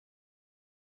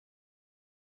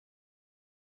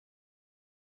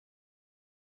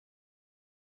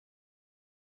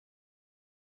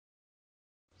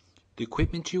The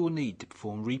equipment you will need to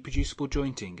perform reproducible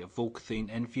jointing of Vulcathene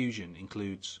end fusion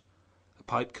includes a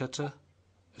pipe cutter,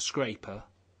 a scraper,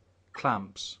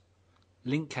 clamps,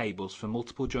 link cables for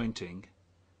multiple jointing,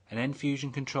 an end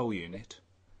fusion control unit,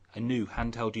 a new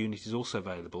handheld unit is also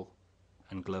available,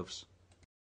 and gloves.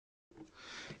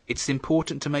 It's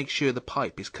important to make sure the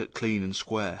pipe is cut clean and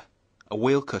square. A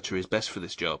wheel cutter is best for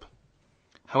this job.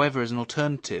 However, as an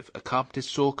alternative, a carpenter's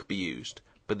saw could be used,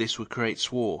 but this would create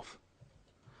swarf.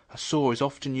 A saw is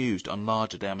often used on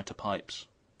larger diameter pipes.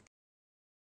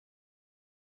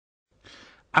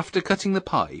 After cutting the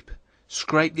pipe,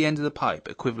 scrape the end of the pipe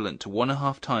equivalent to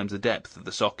 1.5 times the depth of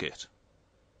the socket,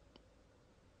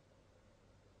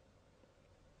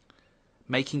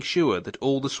 making sure that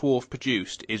all the swarf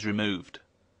produced is removed.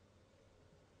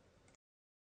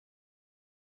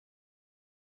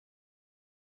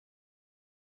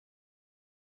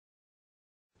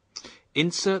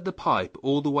 Insert the pipe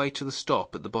all the way to the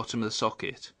stop at the bottom of the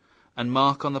socket and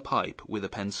mark on the pipe with a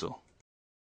pencil.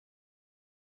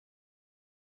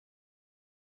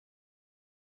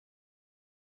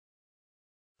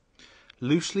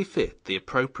 Loosely fit the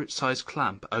appropriate size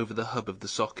clamp over the hub of the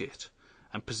socket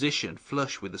and position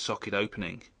flush with the socket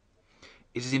opening.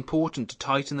 It is important to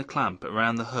tighten the clamp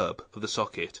around the hub of the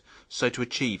socket so to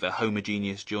achieve a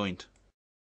homogeneous joint.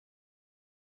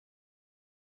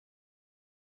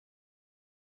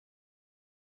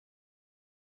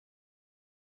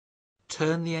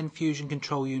 Turn the end fusion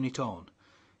control unit on.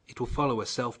 It will follow a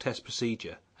self-test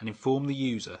procedure and inform the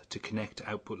user to connect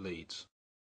output leads.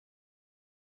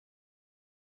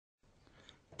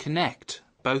 Connect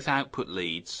both output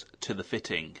leads to the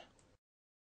fitting.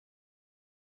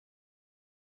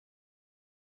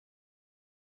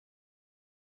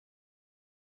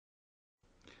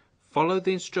 Follow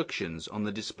the instructions on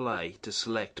the display to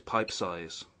select pipe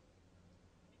size.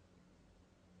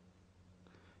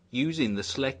 Using the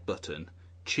select button,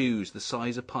 choose the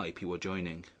size of pipe you are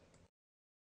joining.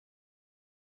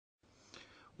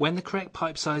 When the correct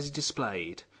pipe size is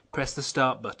displayed, press the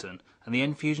start button and the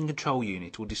end fusion control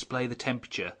unit will display the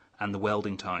temperature and the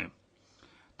welding time.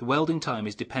 The welding time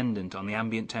is dependent on the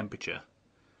ambient temperature.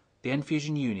 The end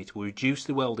fusion unit will reduce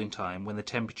the welding time when the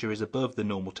temperature is above the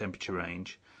normal temperature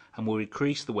range and will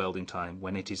increase the welding time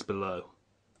when it is below.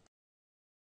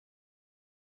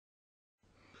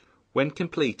 When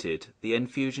completed, the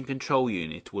end fusion control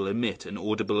unit will emit an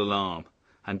audible alarm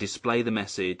and display the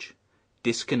message,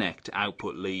 "Disconnect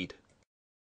output lead."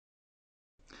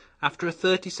 After a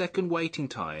 30-second waiting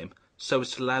time, so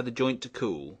as to allow the joint to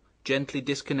cool, gently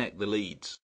disconnect the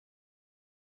leads.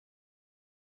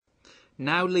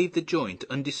 Now leave the joint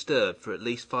undisturbed for at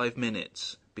least 5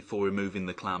 minutes before removing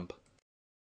the clamp.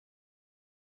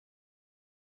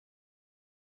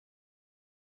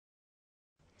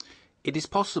 It is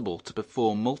possible to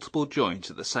perform multiple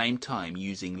joints at the same time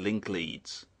using link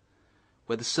leads,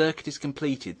 where the circuit is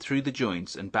completed through the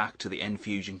joints and back to the end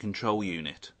fusion control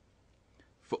unit.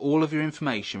 For all of your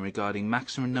information regarding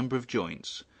maximum number of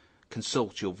joints,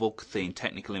 consult your Vulcathene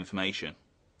technical information.